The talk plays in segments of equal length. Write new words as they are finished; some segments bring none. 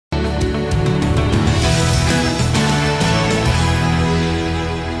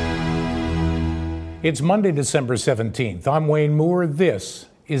It's Monday, December 17th. I'm Wayne Moore. This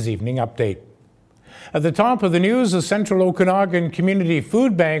is Evening Update. At the top of the news, the Central Okanagan Community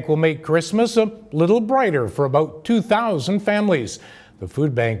Food Bank will make Christmas a little brighter for about 2,000 families. The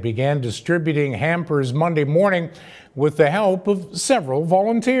food bank began distributing hampers Monday morning with the help of several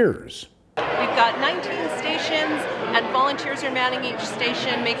volunteers. We've got 19 stations and volunteers are manning each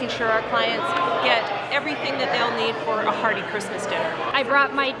station, making sure our clients get everything that they'll need for a hearty Christmas dinner. I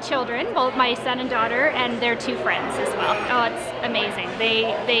brought my children, both my son and daughter, and their two friends as well. Oh, it's amazing.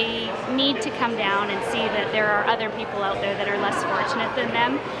 They need to come down and see that there are other people out there that are less fortunate than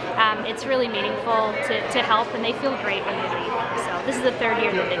them. It's really meaningful to help, and they feel great when they leave. So this is the third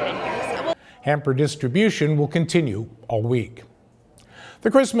year that they've been here. Hamper distribution will continue all week. The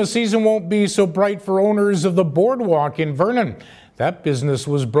Christmas season won't be so bright for owners of the Boardwalk in Vernon. That business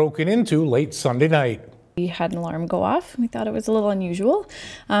was broken into late Sunday night. We had an alarm go off. We thought it was a little unusual,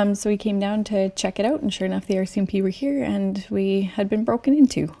 so we came down to check it out, and sure enough the RCMP were here and we had been broken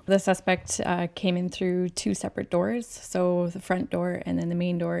into. The suspect came in through two separate doors, so the front door and then the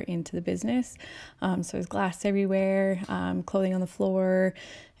main door into the business. So there's glass everywhere, clothing on the floor,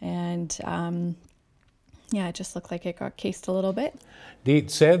 and yeah, it just looked like it got cased a little bit.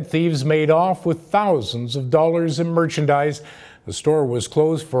 Dietz said thieves made off with thousands of dollars in merchandise. The store was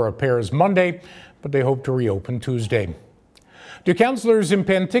closed for repairs Monday, but they hope to reopen Tuesday. Do councillors in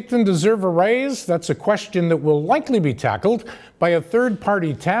Penticton deserve a raise? That's a question that will likely be tackled by a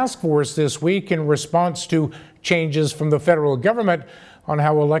third-party task force this week in response to changes from the federal government on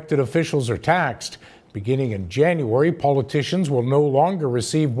how elected officials are taxed. Beginning in January, politicians will no longer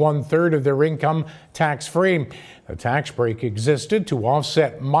receive 1/3 of their income tax-free. The tax break existed to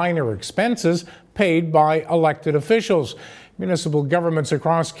offset minor expenses paid by elected officials. Municipal governments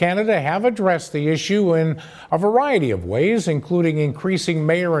across Canada have addressed the issue in a variety of ways, including increasing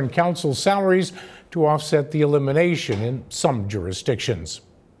mayor and council salaries to offset the elimination in some jurisdictions.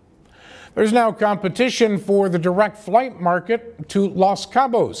 There's now competition for the direct flight market to Los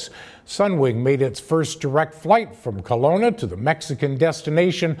Cabos. Sunwing made its first direct flight from Kelowna to the Mexican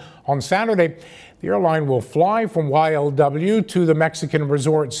destination on Saturday. The airline will fly from YLW to the Mexican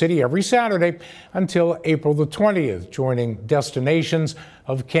resort city every Saturday until April the 20th, joining destinations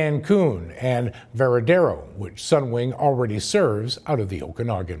of Cancun and Varadero, which Sunwing already serves out of the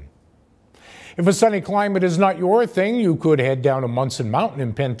Okanagan. If a sunny climate is not your thing, you could head down to Munson Mountain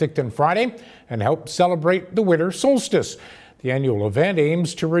in Penticton Friday and help celebrate the winter solstice. The annual event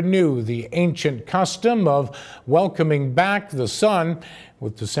aims to renew the ancient custom of welcoming back the sun.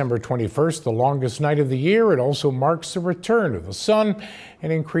 With December 21st the longest night of the year, it also marks the return of the sun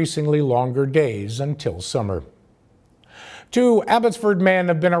and increasingly longer days until summer. Two Abbotsford men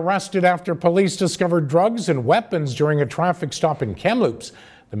have been arrested after police discovered drugs and weapons during a traffic stop in Kamloops.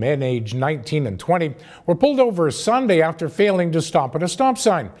 The men, aged 19 and 20, were pulled over Sunday after failing to stop at a stop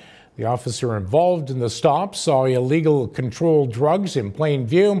sign. The officer involved in the stop saw illegal controlled drugs in plain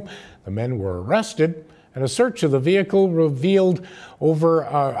view. The men were arrested, and a search of the vehicle revealed over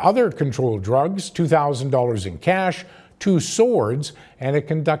other controlled drugs, $2,000 in cash, 2 swords, and a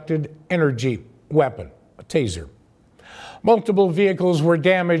conducted energy weapon, a taser. Multiple vehicles were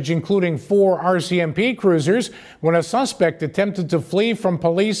damaged, including 4 RCMP cruisers, when a suspect attempted to flee from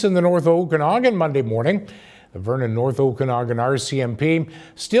police in the North Okanagan Monday morning. The Vernon North Okanagan RCMP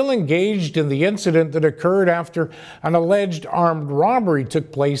still engaged in the incident that occurred after an alleged armed robbery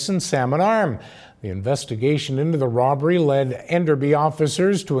took place in Salmon Arm. The investigation into the robbery led Enderby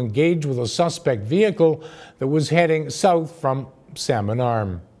officers to engage with a suspect vehicle that was heading south from Salmon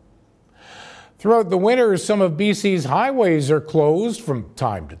Arm. Throughout the winter, some of BC's highways are closed from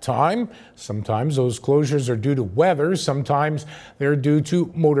time to time. Sometimes those closures are due to weather, sometimes they're due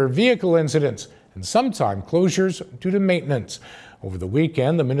to motor vehicle incidents, and sometimes closures due to maintenance. Over the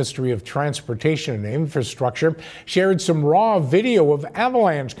weekend, the Ministry of Transportation and Infrastructure shared some raw video of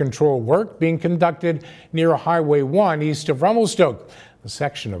avalanche control work being conducted near Highway 1 east of Remelstoke. The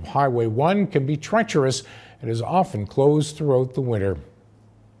section of Highway 1 can be treacherous and is often closed throughout the winter.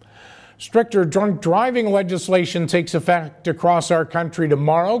 Stricter drunk driving legislation takes effect across our country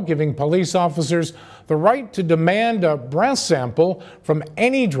tomorrow, giving police officers the right to demand a breath sample from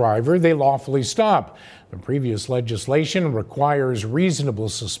any driver they lawfully stop. The previous legislation requires reasonable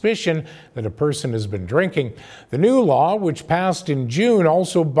suspicion that a person has been drinking. The new law, which passed in June,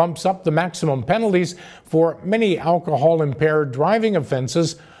 also bumps up the maximum penalties for many alcohol-impaired driving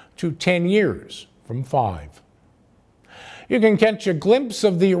offenses to 10 years from 5. You can catch a glimpse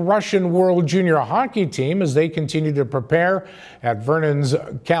of the Russian World Junior Hockey team as they continue to prepare at Vernon's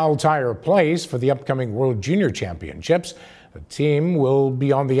Cal Tire Place for the upcoming World Junior Championships. The team will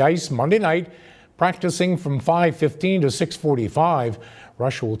be on the ice Monday night Practicing from 5:15 to 6:45,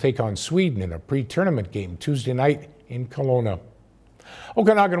 Russia will take on Sweden in a pre-tournament game Tuesday night in Kelowna.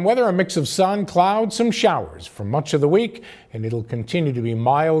 Okanagan weather, a mix of sun, clouds, some showers for much of the week, and it'll continue to be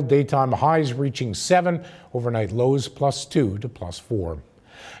mild. Daytime highs reaching 7, overnight lows +2 to +4.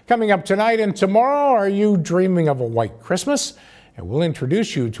 Coming up tonight and tomorrow, are you dreaming of a white Christmas? And we'll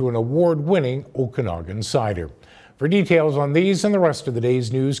introduce you to an award-winning Okanagan cider. For details on these and the rest of the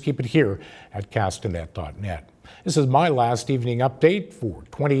day's news, keep it here at castanet.net. This is my last evening update for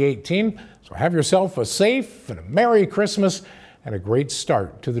 2018, so have yourself a safe and a Merry Christmas and a great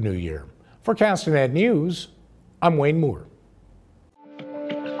start to the new year. For Castanet News, I'm Wayne Moore.